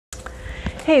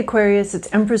Hey Aquarius,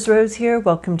 it's Empress Rose here.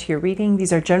 Welcome to your reading.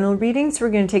 These are general readings.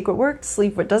 We're going to take what works,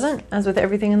 leave what doesn't, as with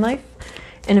everything in life.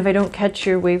 And if I don't catch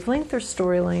your wavelength or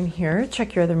storyline here,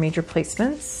 check your other major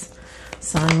placements.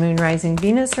 Sun, Moon, Rising,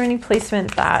 Venus, or any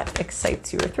placement that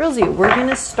excites you or thrills you. We're going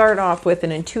to start off with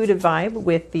an intuitive vibe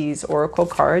with these oracle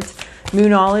cards,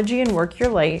 Moonology and Work Your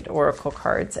Light oracle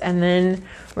cards. And then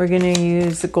we're going to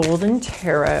use the Golden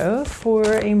Tarot for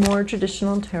a more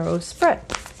traditional tarot spread.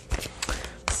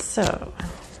 So,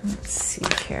 let's see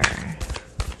here.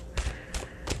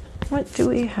 What do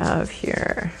we have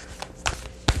here?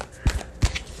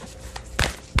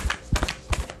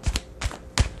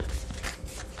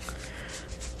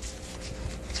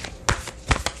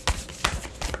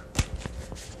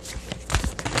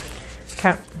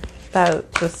 Okay,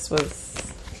 this was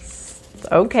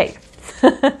okay.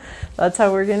 That's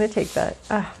how we're going to take that.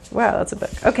 Wow, that's a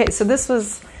book. Okay, so this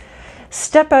was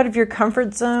Step Out of Your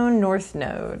Comfort Zone, North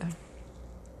Node.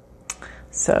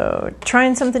 So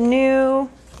trying something new,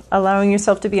 allowing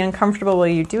yourself to be uncomfortable while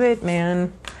you do it.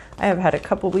 Man, I have had a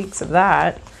couple weeks of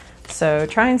that. So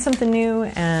trying something new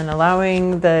and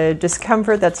allowing the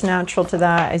discomfort that's natural to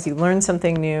that as you learn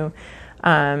something new,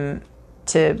 or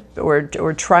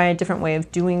try a different way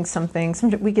of doing something.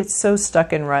 Sometimes we get so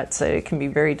stuck in ruts that it can be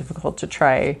very difficult to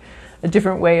try a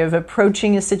different way of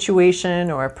approaching a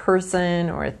situation or a person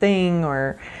or a thing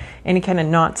or any kind of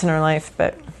knots in our life,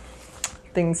 but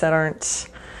things that aren't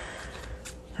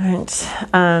I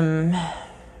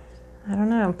don't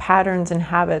know, patterns and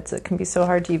habits. It can be so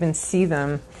hard to even see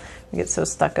them. We get so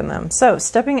stuck in them. So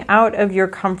stepping out of your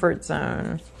comfort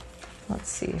zone. Let's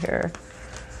see here.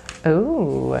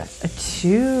 Oh, a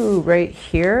 2 right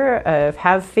here of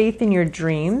have faith in your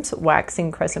dreams,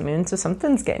 waxing crescent moon. So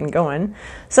something's getting going.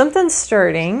 Something's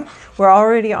starting. We're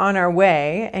already on our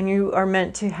way and you are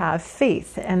meant to have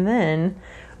faith. And then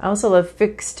I also love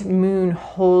fixed moon,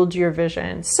 hold your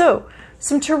vision. So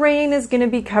some terrain is going to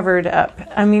be covered up.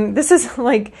 I mean, this is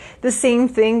like the same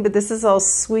thing, but this is all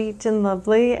sweet and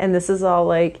lovely. And this is all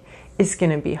like, it's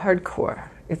going to be hardcore.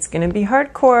 It's going to be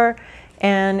hardcore.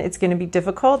 And it's going to be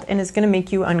difficult and it's going to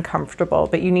make you uncomfortable.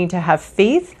 But you need to have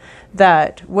faith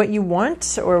that what you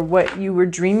want or what you were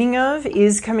dreaming of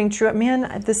is coming true.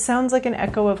 Man, this sounds like an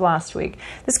echo of last week.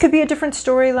 This could be a different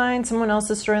storyline, someone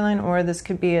else's storyline, or this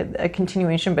could be a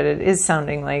continuation, but it is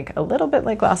sounding like a little bit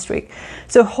like last week.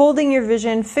 So holding your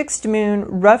vision, fixed moon,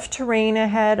 rough terrain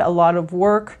ahead, a lot of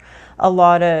work, a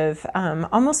lot of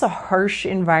almost a harsh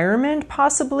environment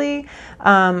possibly,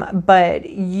 but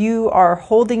you are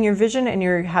holding your vision and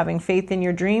you're having faith in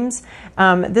your dreams.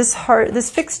 This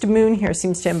fixed moon here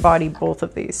seems to embody both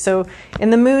of these. So in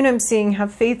the moon, I'm seeing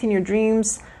have faith in your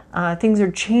dreams. Things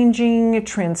are changing,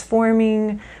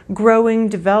 transforming, growing,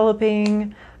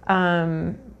 developing.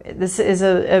 This is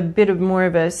a bit of more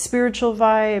of a spiritual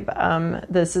vibe.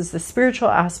 This is the spiritual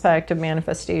aspect of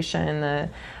manifestation,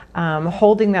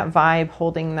 holding that vibe,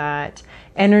 holding that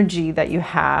energy that you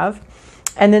have.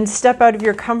 And then step out of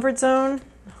your comfort zone.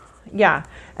 Yeah.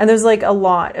 And there's like a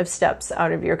lot of steps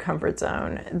out of your comfort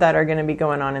zone that are going to be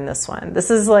going on in this one. This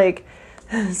is like,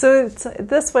 so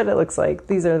that's what it looks like.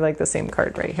 These are like the same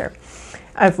card right here,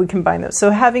 if we combine those. So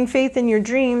having faith in your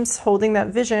dreams, holding that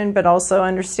vision, but also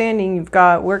understanding you've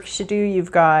got work to do.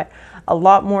 You've got a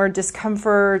lot more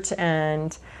discomfort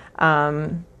and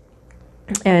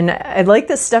I like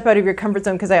this step out of your comfort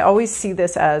zone because I always see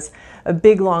this as a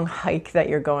big, long hike that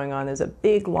you're going on. There's a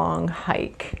big, long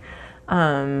hike.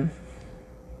 It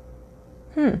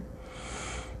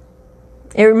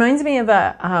reminds me of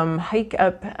a hike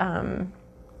up...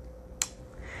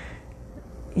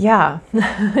 Yeah,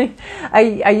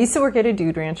 I used to work at a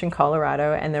dude ranch in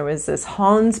Colorado, and there was this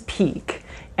Hans Peak,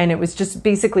 and it was just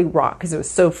basically rock because it was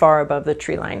so far above the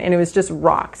tree line, and it was just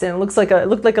rocks, and it looked like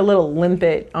a little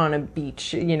limpet on a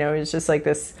beach. You know, it was just like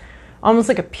this, almost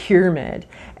like a pyramid.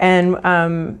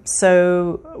 And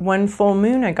so one full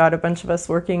moon, I got a bunch of us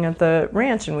working at the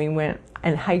ranch, and we went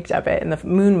and hiked up it, and the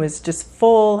moon was just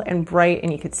full and bright,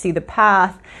 and you could see the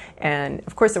path. And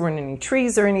of course there weren't any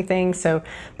trees or anything. So,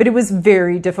 but it was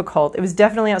very difficult. It was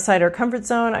definitely outside our comfort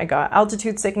zone. I got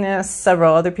altitude sickness.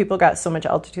 Several other people got so much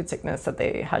altitude sickness that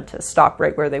they had to stop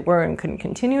right where they were and couldn't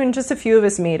continue. And just a few of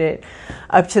us made it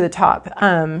up to the top.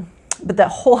 But that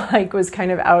whole hike was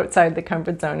kind of outside the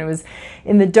comfort zone. It was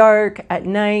in the dark at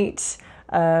night,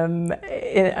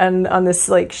 and on this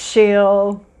like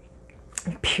shale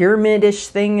pyramid-ish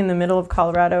thing in the middle of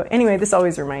Colorado. Anyway, this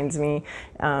always reminds me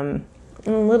a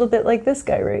little bit like this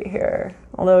guy right here,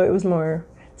 although it was more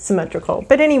symmetrical.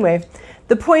 But anyway,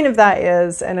 the point of that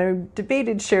is, and I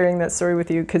debated sharing that story with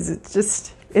you because it's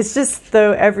just, It's just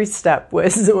though every step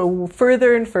was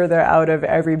further and further out of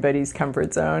everybody's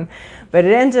comfort zone, but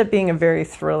it ended up being a very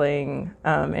thrilling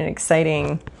and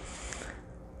exciting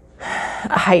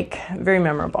hike, very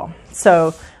memorable.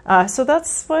 So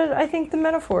that's what I think the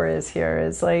metaphor is here,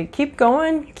 is like, keep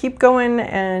going,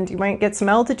 and you might get some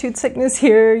altitude sickness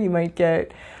here. You might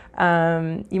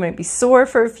be sore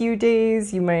for a few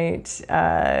days. You might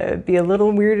be a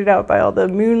little weirded out by all the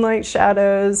moonlight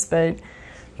shadows, but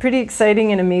pretty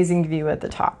exciting and amazing view at the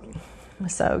top.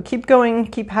 So keep going,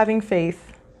 keep having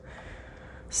faith.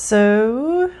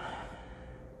 So,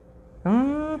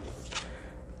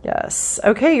 yes.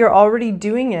 Okay, you're already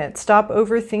doing it. Stop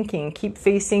overthinking. Keep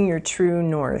facing your true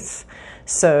north.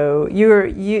 So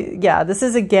yeah, this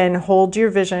is, again, hold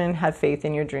your vision, have faith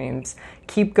in your dreams.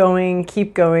 Keep going,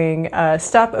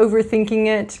 stop overthinking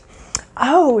it.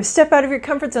 Oh, step out of your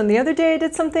comfort zone. The other day I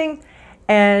did something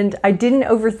and I didn't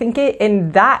overthink it,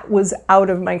 and that was out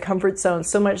of my comfort zone,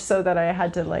 so much so that I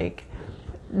had to like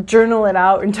journal it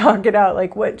out and talk it out,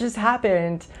 like what just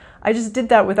happened. I just did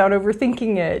that without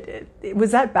overthinking it.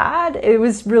 Was that bad? It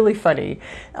was really funny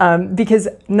because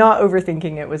not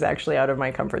overthinking it was actually out of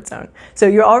my comfort zone. So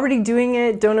you're already doing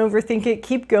it. Don't overthink it.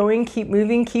 Keep going. Keep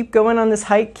moving. Keep going on this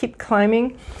hike. Keep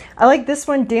climbing. I like this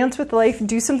one. Dance with life.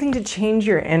 Do something to change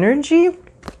your energy.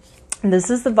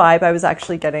 This is the vibe I was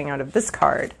actually getting out of this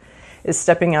card, is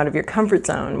stepping out of your comfort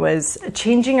zone, was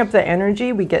changing up the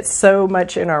energy. We get so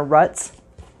much in our ruts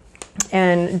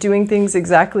and doing things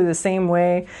exactly the same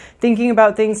way, thinking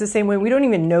about things the same way. We don't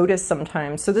even notice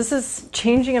sometimes. So this is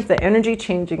changing up the energy,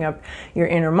 changing up your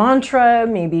inner mantra,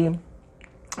 maybe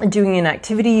doing an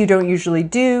activity you don't usually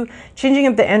do, changing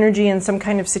up the energy in some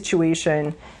kind of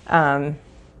situation,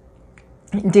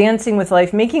 dancing with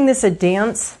life, making this a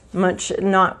dance,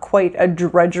 not quite a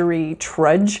drudgery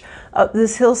trudge up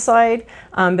this hillside,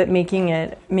 but making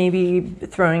it, maybe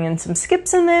throwing in some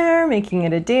skips in there, making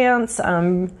it a dance,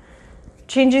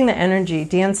 changing the energy,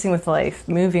 dancing with life,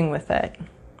 moving with it.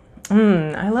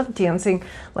 I love dancing,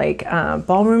 like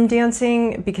ballroom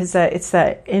dancing, because it's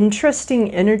that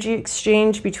interesting energy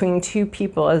exchange between two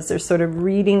people as they're sort of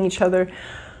reading each other.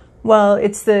 Well,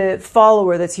 it's the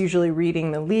follower that's usually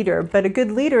reading the leader, but a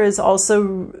good leader is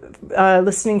also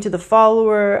listening to the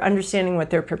follower, understanding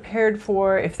what they're prepared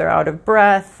for, if they're out of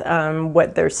breath,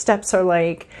 what their steps are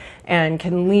like, and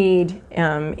can lead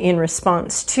in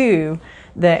response to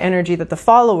the energy that the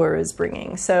follower is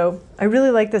bringing. So I really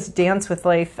like this dance with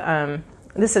life.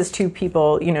 This is two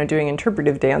people, doing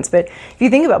interpretive dance. But if you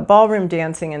think about ballroom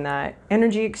dancing and that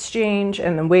energy exchange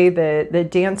and the way that the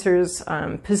dancers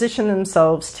position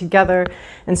themselves together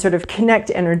and sort of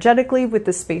connect energetically with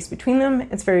the space between them,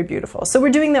 it's very beautiful. So we're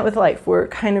doing that with life. We're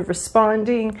kind of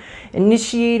responding,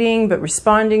 initiating, but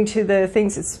responding to the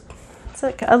things. It's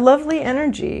like a lovely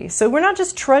energy. So we're not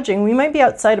just trudging. We might be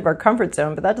outside of our comfort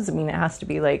zone, but that doesn't mean it has to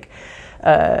be like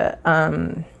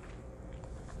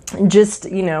just,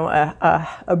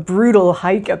 a brutal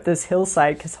hike up this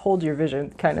hillside, because hold your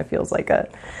vision kind of feels like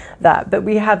that. But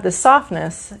we have the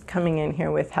softness coming in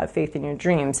here with have faith in your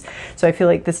dreams. So I feel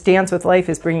like this dance with life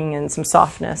is bringing in some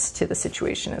softness to the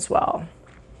situation as well.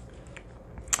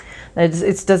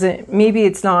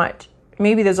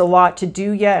 Maybe there's a lot to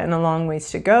do yet and a long ways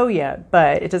to go yet,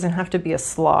 but it doesn't have to be a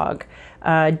slog.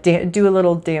 Do a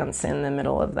little dance in the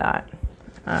middle of that.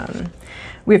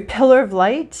 We have pillar of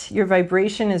light. Your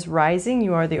vibration is rising.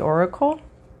 You are the oracle.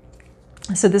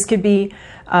 So this could be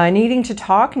needing to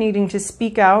talk, needing to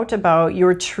speak out about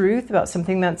your truth, about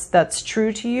something that's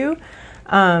true to you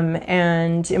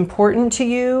and important to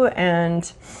you.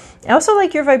 And also,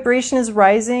 like, your vibration is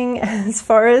rising as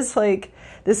far as like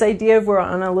this idea of we're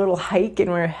on a little hike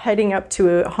and we're heading up to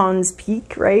a Hans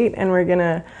Peak, right? And we're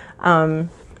gonna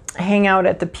hang out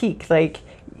at the peak. Like,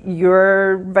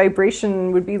 your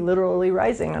vibration would be literally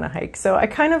rising on a hike. So I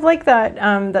kind of like that,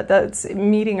 that's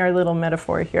meeting our little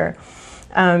metaphor here.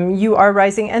 You are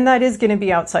rising, and that is going to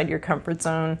be outside your comfort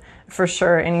zone for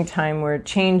sure anytime we're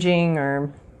changing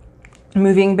or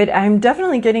moving. But I'm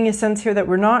definitely getting a sense here that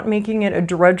we're not making it a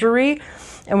drudgery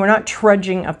and we're not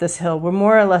trudging up this hill. We're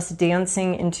more or less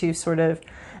dancing into sort of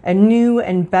a new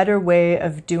and better way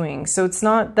of doing. So it's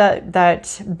not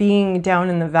that being down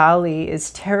in the valley is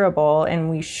terrible and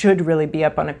we should really be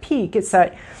up on a peak. It's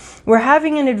that we're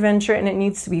having an adventure and it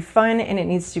needs to be fun and it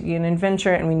needs to be an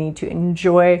adventure and we need to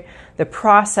enjoy the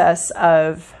process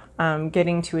of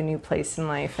getting to a new place in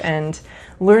life and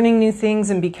learning new things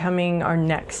and becoming our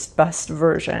next best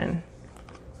version.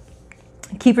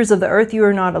 Keepers of the earth, you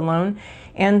are not alone.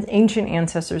 And ancient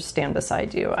ancestors stand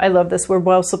beside you. I love this. We're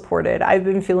well supported. I've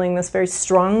been feeling this very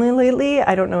strongly lately.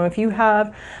 I don't know if you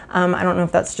have. I don't know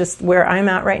if that's just where I'm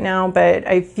at right now, but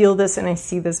I feel this and I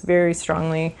see this very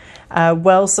strongly.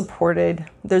 Well supported.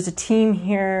 There's a team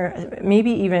here,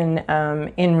 maybe even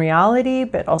in reality,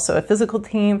 but also a physical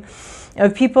team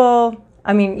of people.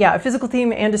 I mean, yeah, a physical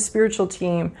team and a spiritual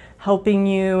team helping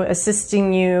you,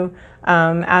 assisting you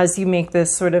as you make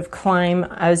this sort of climb,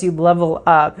 as you level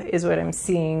up, is what I'm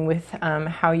seeing with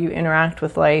how you interact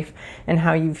with life and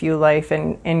how you view life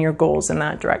and your goals in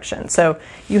that direction. So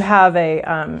you have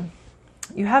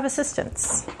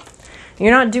assistance.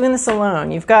 You're not doing this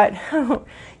alone. You've got,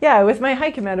 yeah, with my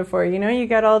hiking metaphor, you know, you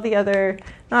got all the other,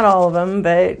 not all of them,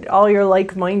 but all your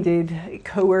like-minded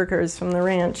coworkers from the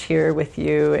ranch here with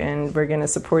you, and we're going to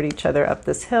support each other up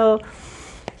this hill.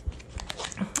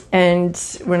 And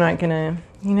we're not going to,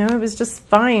 you know, it was just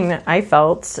fine. I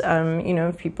felt, you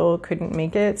know, people couldn't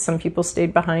make it. Some people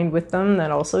stayed behind with them that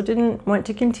also didn't want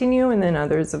to continue. And then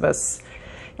others of us,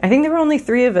 I think there were only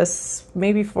 3 of us,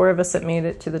 maybe 4 of us that made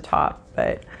it to the top.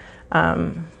 But,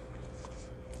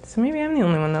 so maybe I'm the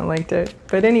only one that liked it.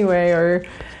 But anyway,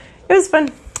 it was fun.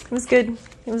 It was good.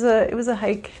 It was a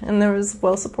hike, and there was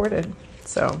well supported.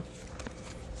 So,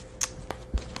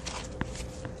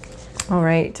 all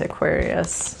right,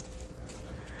 Aquarius.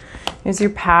 Here's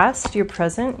your past, your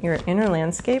present, your inner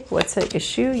landscape, what's at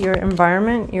issue, your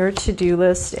environment, your to-do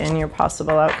list, and your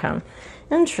possible outcome.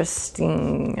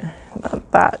 Interesting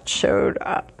that showed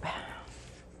up.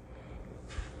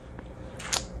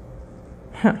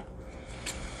 Huh.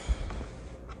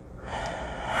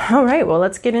 All right, well,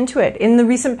 let's get into it. In the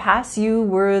recent past, you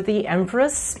were the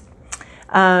Empress.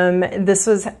 This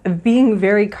was being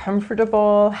very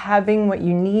comfortable, having what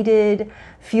you needed,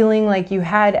 feeling like you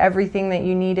had everything that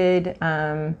you needed,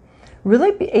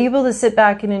 really be able to sit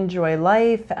back and enjoy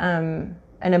life, an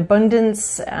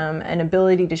abundance, an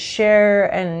ability to share,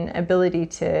 an ability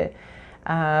to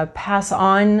pass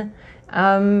on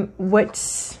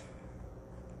what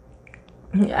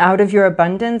out of your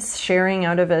abundance, sharing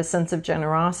out of a sense of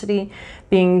generosity,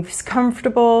 being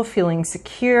comfortable, feeling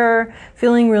secure,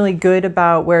 feeling really good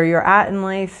about where you're at in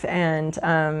life,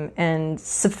 and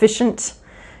sufficient,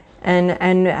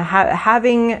 and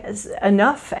having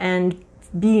enough and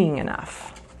being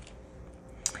enough.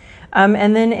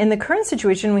 And then in the current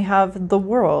situation, we have the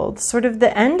world, sort of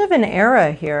the end of an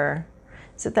era here.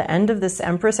 It's at the end of this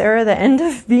Empress era, the end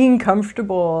of being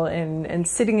comfortable and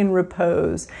sitting in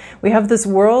repose. We have this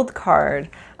world card.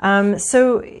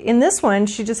 So in this one,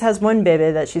 she just has one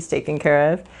baby that she's taking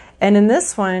care of. And in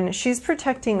this one, she's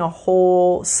protecting a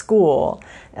whole school.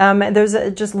 There's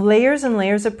just layers and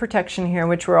layers of protection here,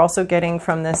 which we're also getting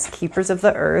from this Keepers of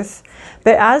the Earth.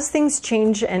 But as things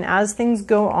change and as things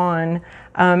go on,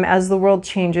 as the world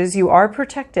changes, you are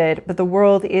protected, but the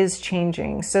world is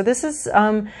changing. So this is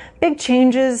big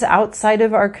changes outside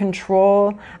of our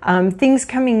control, things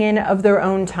coming in of their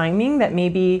own timing that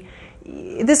maybe...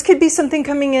 This could be something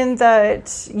coming in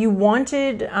that you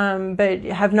wanted, but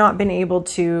have not been able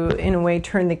to, in a way,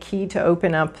 turn the key to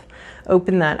open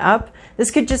that up. This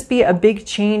could just be a big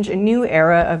change, a new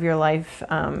era of your life.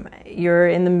 You're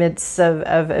in the midst of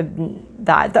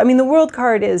that. I mean, the world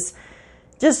card is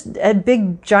just a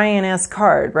big giant-ass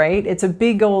card, right? It's a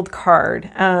big old card.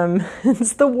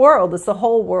 It's the world. It's the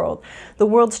whole world. The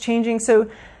world's changing. So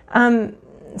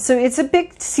it's a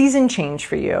big season change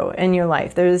for you in your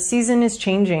life. The season is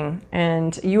changing,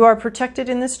 and you are protected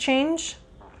in this change.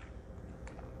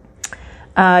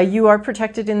 You are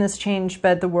protected in this change,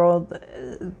 but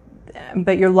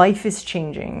but your life is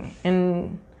changing.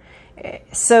 And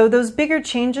so those bigger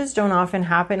changes don't often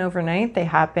happen overnight. They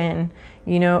happen,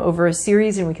 you know, over a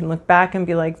series, and we can look back and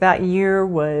be like, that year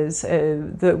was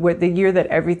the year that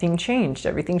everything changed,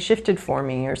 everything shifted for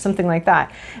me, or something like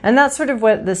that. And that's sort of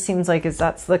what this seems like, is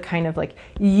that's the kind of like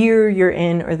year you're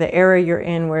in, or the era you're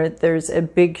in, where there's a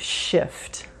big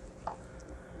shift.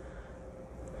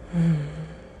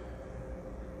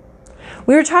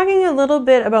 We were talking a little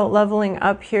bit about leveling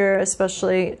up here,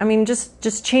 especially, I mean,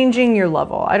 just changing your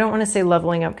level. I don't want to say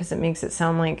leveling up because it makes it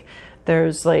sound like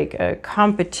there's like a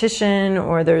competition,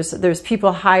 or there's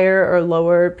people higher or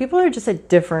lower. People are just at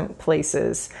different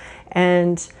places.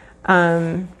 And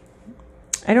I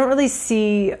don't really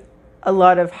see a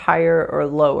lot of higher or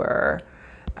lower.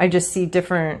 I just see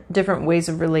different ways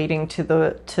of relating to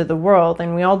the world,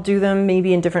 and we all do them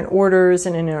maybe in different orders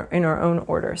and in our own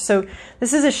order. So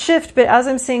this is a shift, but as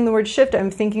I'm saying the word shift, I'm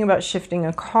thinking about shifting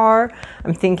a car.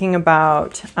 I'm thinking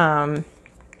about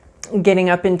getting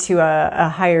up into a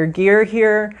higher gear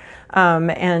here,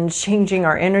 and changing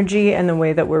our energy and the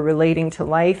way that we're relating to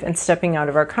life and stepping out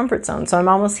of our comfort zone. So I'm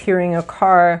almost hearing a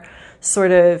car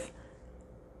sort of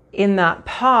in that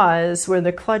pause where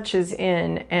the clutch is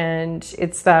in, and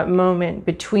it's that moment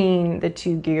between the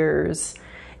two gears,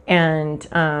 and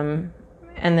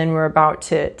then we're about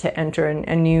to enter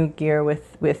a new gear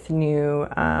with new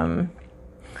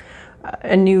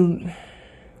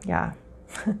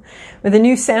with a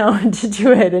new sound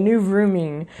to it, a new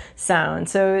vrooming sound.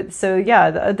 So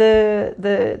yeah,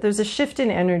 there's a shift in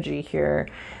energy here,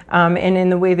 and in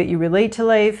the way that you relate to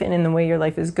life, and in the way your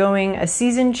life is going. A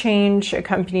season change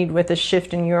accompanied with a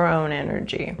shift in your own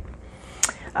energy,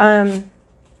 and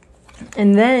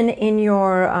then in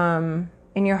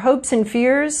your hopes and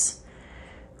fears.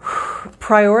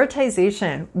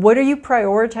 Prioritization. What are you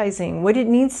prioritizing? What it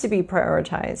needs to be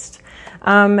prioritized?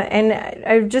 And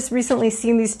I've just recently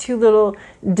seen these two little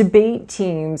debate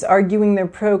teams arguing their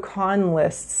pro-con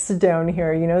lists down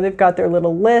here. You know, they've got their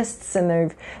little lists,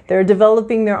 and they're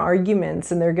developing their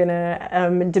arguments, and they're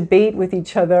gonna debate with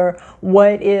each other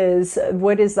what is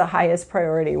the highest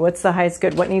priority, what's the highest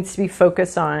good, what needs to be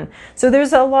focused on. So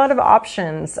there's a lot of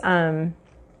options.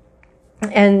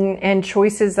 And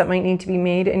choices that might need to be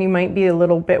made, and you might be a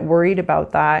little bit worried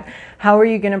about that. How are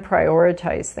you going to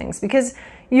prioritize things? Because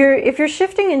if you're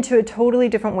shifting into a totally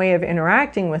different way of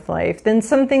interacting with life, then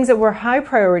some things that were high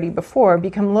priority before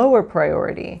become lower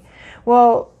priority.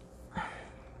 Well,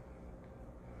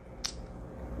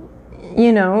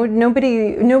 you know,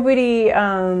 nobody.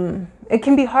 It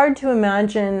can be hard to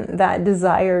imagine that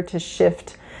desire to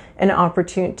shift an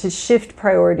opportunity, to shift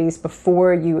priorities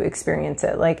before you experience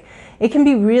it. Like, it can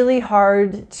be really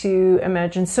hard to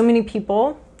imagine. So many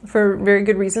people, for very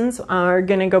good reasons, are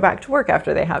going to go back to work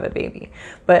after they have a baby.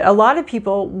 But a lot of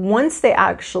people, once they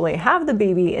actually have the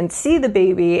baby and see the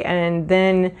baby, and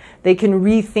then they can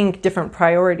rethink different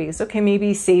priorities. Okay,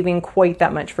 maybe saving quite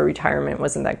that much for retirement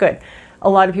wasn't that good. A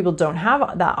lot of people don't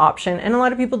have that option, and a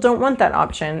lot of people don't want that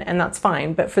option, and that's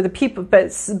fine. But for the people,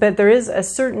 but there is a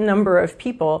certain number of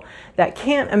people that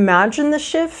can't imagine the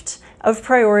shift of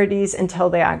priorities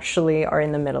until they actually are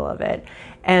in the middle of it.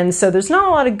 And so there's not a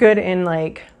lot of good in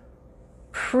like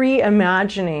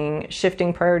pre-imagining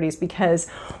shifting priorities, because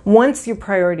once your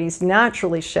priorities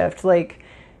naturally shift, like,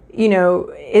 you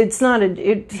know, it's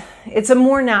a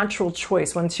more natural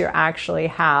choice once you actually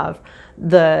have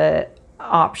the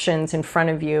options in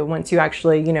front of you. Once you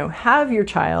actually, you know, have your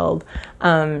child,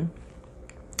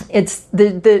 it's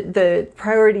the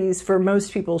priorities for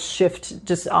most people shift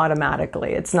just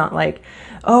automatically. It's not like,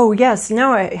 oh yes,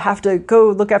 now I have to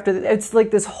go look after it's like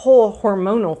this whole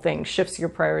hormonal thing shifts your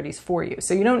priorities for you.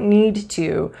 So you don't need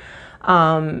to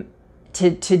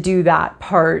do that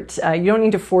part. You don't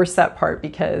need to force that part,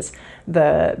 because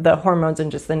the hormones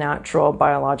and just the natural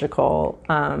biological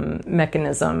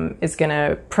mechanism is going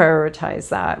to prioritize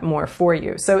that more for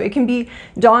you. So it can be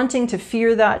daunting to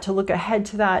fear that, to look ahead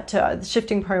to that, to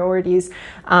shifting priorities.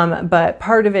 But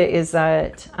part of it is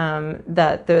that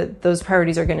those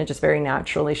priorities are going to just very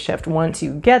naturally shift once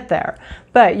you get there.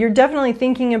 But you're definitely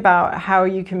thinking about how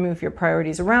you can move your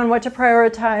priorities around, what to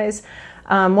prioritize,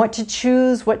 what to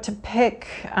choose, what to pick.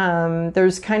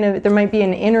 There might be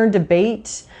an inner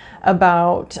debate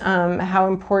about how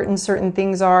important certain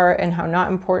things are and how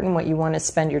not important, what you want to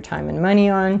spend your time and money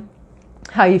on,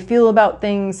 how you feel about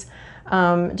things.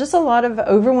 Just a lot of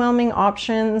overwhelming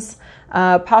options,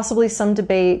 possibly some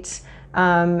debate.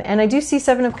 And I do see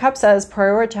Seven of Cups as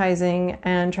prioritizing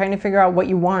and trying to figure out what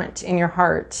you want in your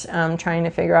heart, trying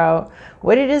to figure out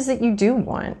what it is that you do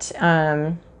want.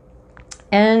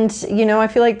 And, you know, I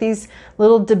feel like these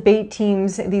little debate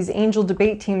teams, these angel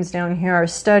debate teams down here are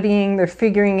studying, they're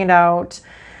figuring it out.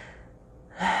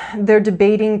 They're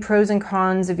debating pros and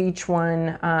cons of each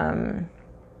one.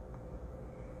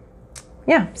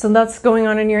 Yeah, so that's going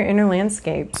on in your inner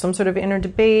landscape. Some sort of inner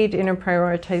debate, inner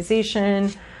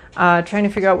prioritization, trying to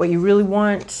figure out what you really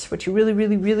want, what you really,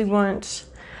 really, really want.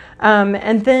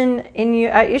 And then in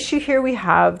your issue here, we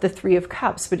have the Three of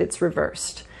Cups, but it's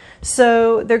reversed.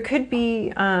 So there could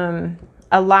be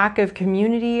a lack of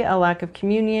community, a lack of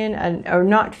communion, or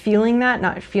not feeling that,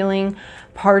 not feeling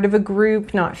part of a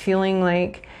group, not feeling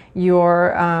like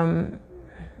you're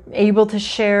able to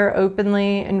share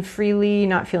openly and freely,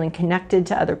 not feeling connected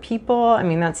to other people. I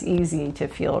mean, that's easy to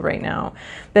feel right now.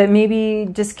 But maybe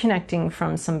disconnecting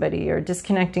from somebody, or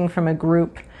disconnecting from a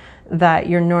group that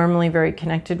you're normally very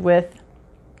connected with.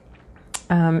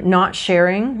 Not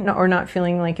sharing, or not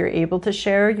feeling like you're able to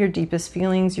share your deepest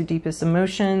feelings, your deepest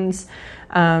emotions,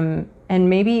 and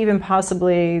maybe even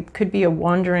possibly could be a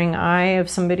wandering eye of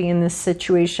somebody in this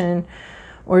situation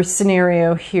or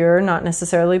scenario here, not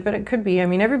necessarily, but it could be. I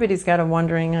mean, everybody's got a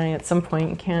wandering eye at some point.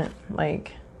 You can't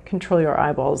like control your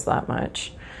eyeballs that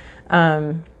much. But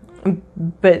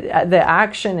the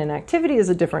action and activity is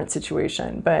a different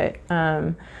situation. But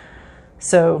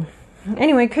so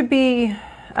anyway, it could be,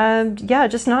 yeah,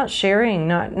 just not sharing,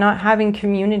 not having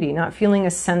community, not feeling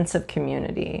a sense of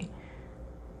community.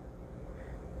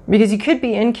 Because you could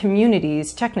be in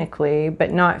communities technically,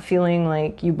 but not feeling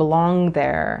like you belong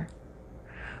there,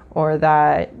 or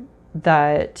that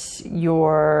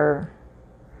you're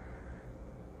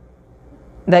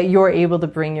able to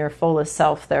bring your fullest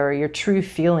self there, or your true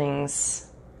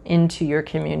feelings into your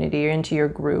community or into your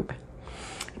group.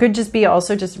 Could just be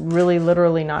also just really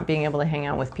literally not being able to hang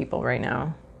out with people right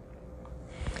now.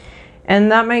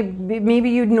 And that might be, maybe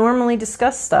you'd normally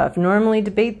discuss stuff, normally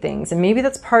debate things. And maybe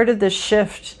that's part of the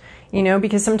shift, you know,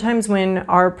 because sometimes when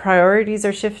our priorities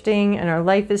are shifting and our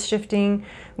life is shifting,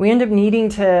 we end up needing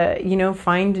to, you know,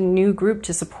 find a new group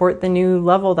to support the new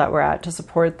level that we're at, to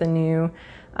support the new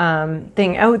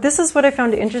thing. Oh, this is what I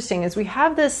found interesting, is we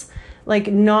have this like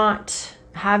not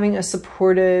having a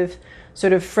supportive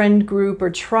sort of friend group or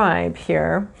tribe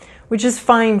here, which is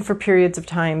fine for periods of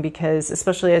time, because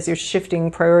especially as you're shifting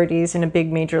priorities in a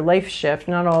big major life shift,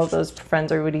 not all of those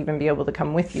friends would even be able to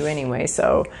come with you anyway.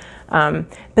 So,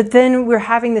 but then we're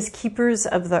having this keepers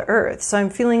of the earth. So I'm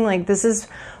feeling like this is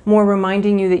more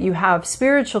reminding you that you have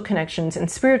spiritual connections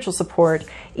and spiritual support,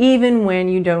 even when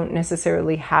you don't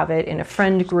necessarily have it in a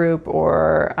friend group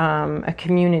or a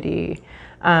community,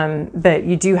 but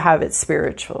you do have it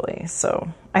spiritually. So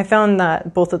I found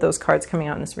that both of those cards coming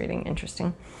out in this reading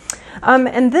interesting.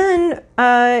 And then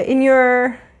in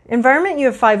your environment, you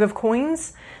have 5 of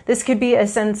coins. This could be a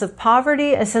sense of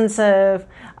poverty, a sense of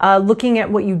looking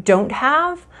at what you don't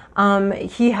have.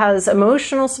 He has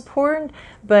emotional support,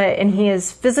 and he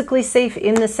is physically safe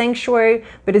in the sanctuary,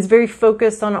 but is very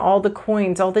focused on all the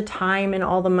coins, all the time, and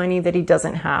all the money that he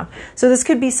doesn't have. So this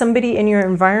could be somebody in your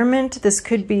environment. This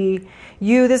could be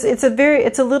you. It's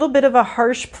a little bit of a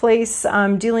harsh place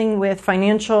dealing with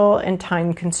financial and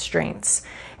time constraints.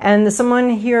 And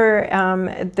someone here,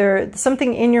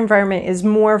 something in your environment is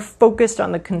more focused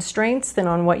on the constraints than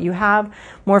on what you have,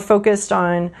 more focused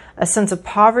on a sense of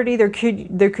poverty. There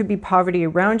could be poverty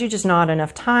around you, just not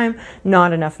enough time,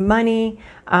 not enough money.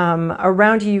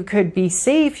 Around you could be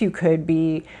safe, you could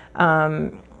be,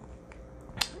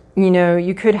 you know,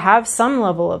 you could have some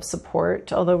level of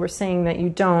support, although we're saying that you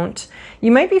don't. You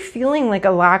might be feeling like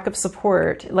a lack of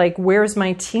support, like, where's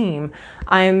my team?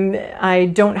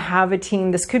 I don't have a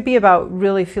team. This could be about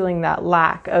really feeling that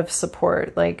lack of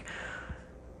support. Like,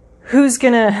 who's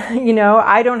gonna, you know,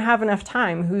 I don't have enough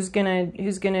time. Who's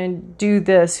gonna do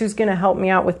this? Who's gonna help me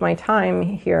out with my time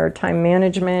here? Time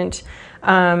management,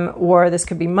 or this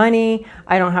could be money.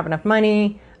 I don't have enough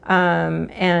money.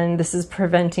 And this is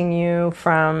preventing you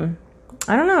from,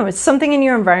 I don't know, it's something in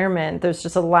your environment. There's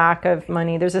just a lack of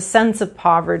money. There's a sense of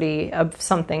poverty of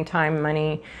something, time,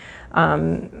 money,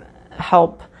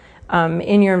 help,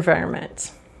 in your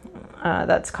environment.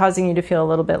 That's causing you to feel a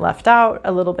little bit left out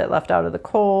of the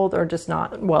cold, or just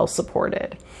not well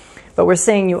supported. But we're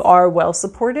saying you are well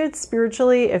supported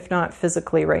spiritually, if not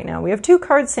physically right now. We have 2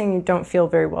 cards saying you don't feel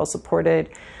very well supported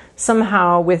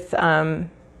somehow with,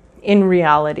 in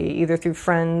reality, either through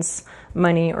friends,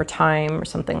 money, or time, or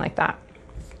something like that.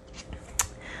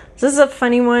 So this is a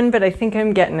funny one, but I think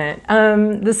I'm getting it.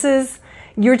 This is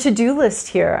your to-do list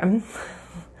here.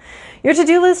 Your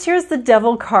to-do list here is the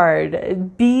Devil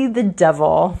card. Be the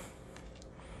devil.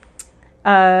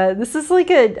 This is like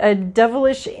a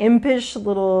devilish, impish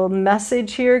little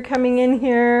message here coming in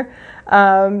here.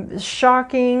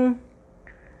 Shocking.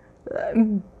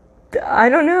 I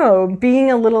don't know,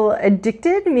 being a little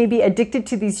addicted, maybe addicted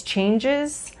to these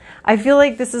changes. I feel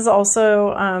like this is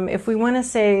also, if we want to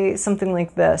say something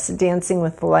like this, dancing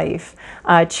with life,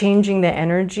 changing the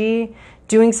energy,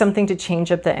 doing something to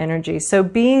change up the energy. So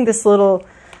being this little,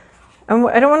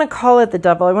 I don't want to call it the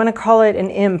devil, I want to call it an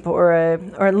imp or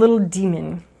a little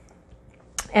demon.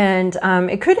 And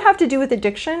it could have to do with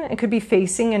addiction. It could be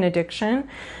facing an addiction.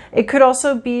 It could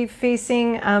also be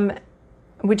facing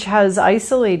which has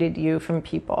isolated you from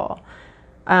people.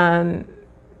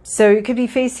 So it could be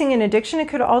facing an addiction. It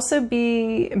could also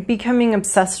be becoming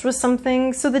obsessed with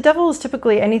something. So the devil is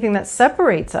typically anything that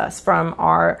separates us from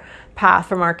our path,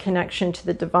 from our connection to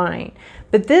the divine.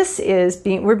 But this is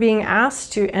we're being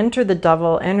asked to enter the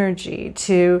devil energy,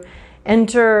 to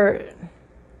enter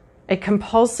a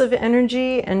compulsive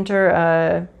energy,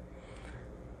 enter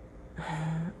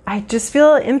I just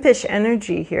feel impish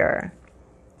energy here.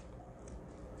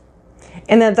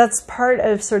 And that's part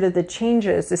of sort of the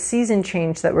changes, the season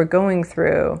change that we're going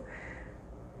through,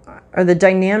 or the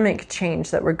dynamic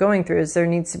change that we're going through, is there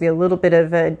needs to be a little bit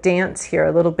of a dance here,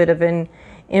 a little bit of an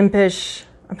impish,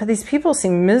 but these people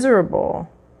seem miserable.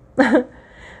 But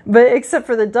except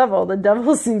for the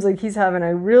devil seems like he's having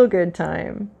a real good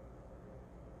time.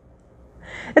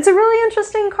 It's a really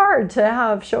interesting card to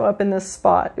have show up in this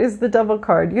spot, is the devil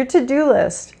card, your to-do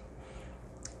list.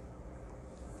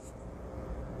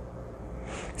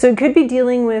 So it could be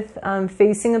dealing with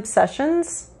facing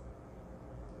obsessions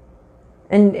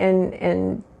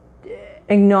and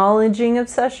acknowledging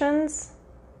obsessions.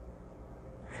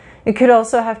 It could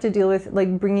also have to deal with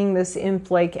like bringing this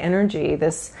imp-like energy,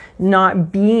 this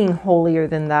not being holier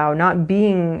than thou, not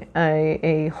being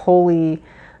a holy,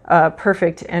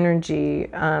 perfect energy,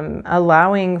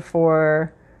 allowing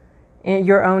for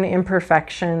your own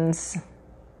imperfections.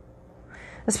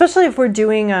 Especially if we're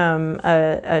doing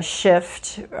a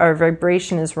shift, our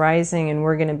vibration is rising and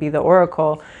we're going to be the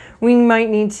oracle, we might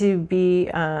need to be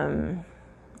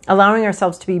allowing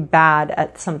ourselves to be bad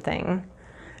at something,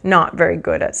 not very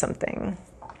good at something.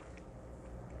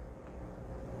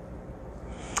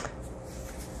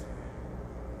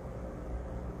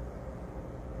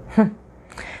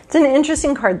 It's an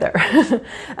interesting card there.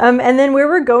 And then where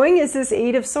we're going is this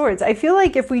Eight of Swords. I feel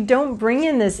like if we don't bring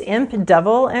in this imp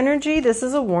devil energy, this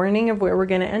is a warning of where we're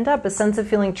going to end up. A sense of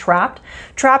feeling trapped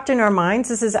in our minds.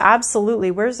 This is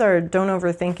absolutely, where's our don't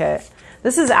overthink it?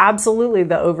 This is absolutely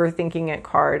the overthinking it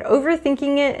card.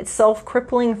 Overthinking it,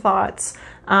 self-crippling thoughts,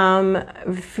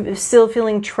 still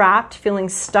feeling trapped, feeling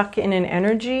stuck in an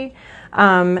energy,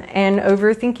 and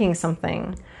overthinking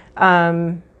something.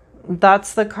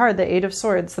 That's the card, the Eight of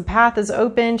Swords. The path is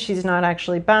open. She's not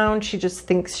actually bound. She just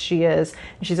thinks she is.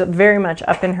 She's very much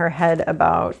up in her head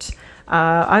about,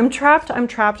 I'm trapped, I'm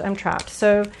trapped, I'm trapped.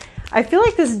 So I feel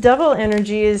like this devil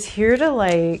energy is here to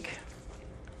like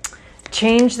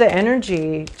change the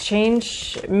energy,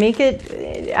 make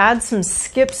it, add some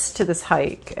skips to this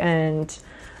hike. And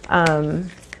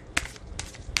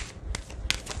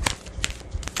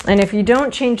if you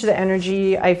don't change the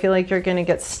energy, I feel like you're going to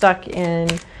get stuck in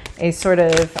a sort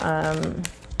of,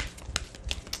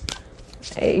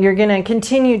 you're going to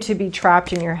continue to be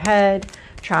trapped in your head,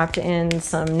 trapped in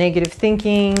some negative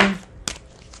thinking,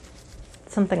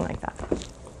 something like that.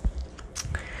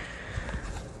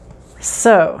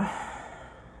 So,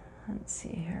 let's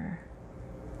see here.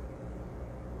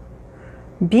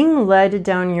 Being led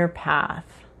down your path.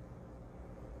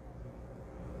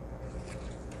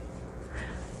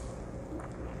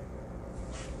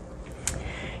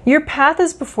 Your path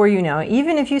is before you now.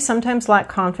 Even if you sometimes lack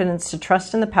confidence to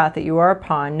trust in the path that you are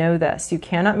upon, know this: you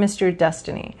cannot miss your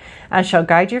destiny. I shall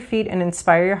guide your feet and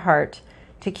inspire your heart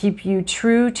to keep you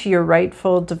true to your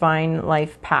rightful divine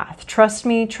life path. Trust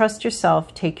me, trust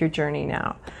yourself, take your journey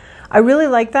now. I really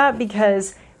like that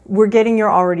because we're getting,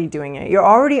 you're already doing it. You're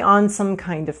already on some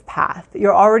kind of path.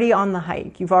 You're already on the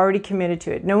hike. You've already committed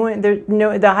to it.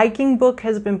 The hiking book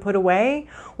has been put away.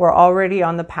 We're already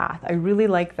on the path. I really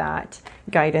like that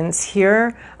guidance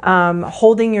here.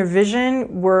 Holding your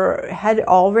vision. We're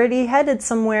already headed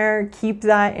somewhere. Keep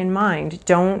that in mind.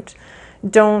 Don't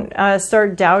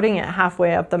start doubting it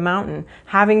halfway up the mountain.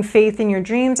 Having faith in your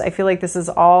dreams. I feel like this is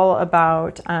all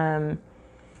about,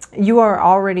 you are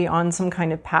already on some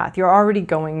kind of path. You're already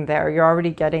going there. You're already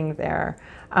getting there.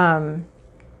 And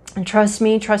trust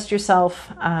me, trust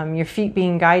yourself, your feet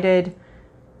being guided,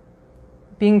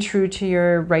 being true to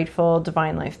your rightful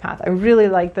divine life path. I really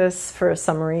like this for a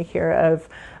summary here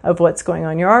of what's going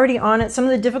on. You're already on it. Some of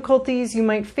the difficulties you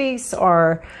might face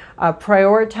are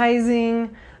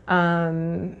prioritizing,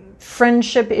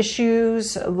 friendship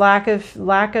issues, lack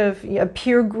of a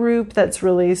peer group that's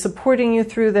really supporting you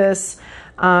through this.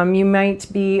 You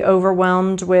might be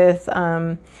overwhelmed with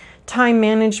time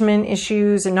management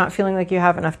issues and not feeling like you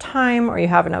have enough time or you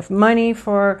have enough money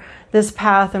for this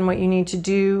path and what you need to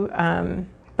do,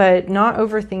 but not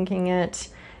overthinking it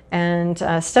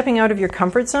and stepping out of your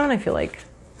comfort zone. I feel like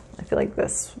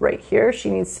this right here,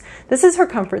 this is her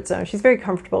comfort zone. She's very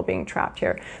comfortable being trapped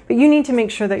here, but you need to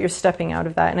make sure that you're stepping out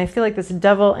of that. And I feel like this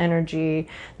devil energy,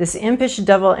 this impish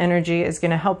devil energy, is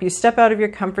going to help you step out of your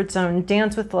comfort zone,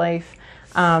 dance with life,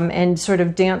 and sort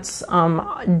of dance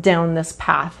down this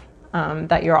path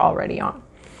that you're already on.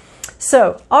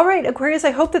 So, all right, Aquarius,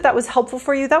 I hope that was helpful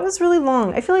for you. That was really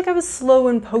long. I feel like I was slow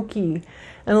and pokey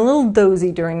and a little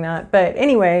dozy during that. But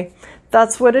anyway,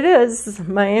 that's what it is.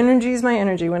 My energy is my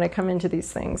energy when I come into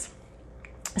these things.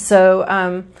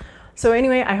 So, so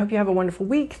anyway, I hope you have a wonderful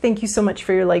week. Thank you so much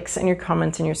for your likes and your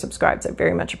comments and your subscribes. I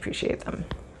very much appreciate them.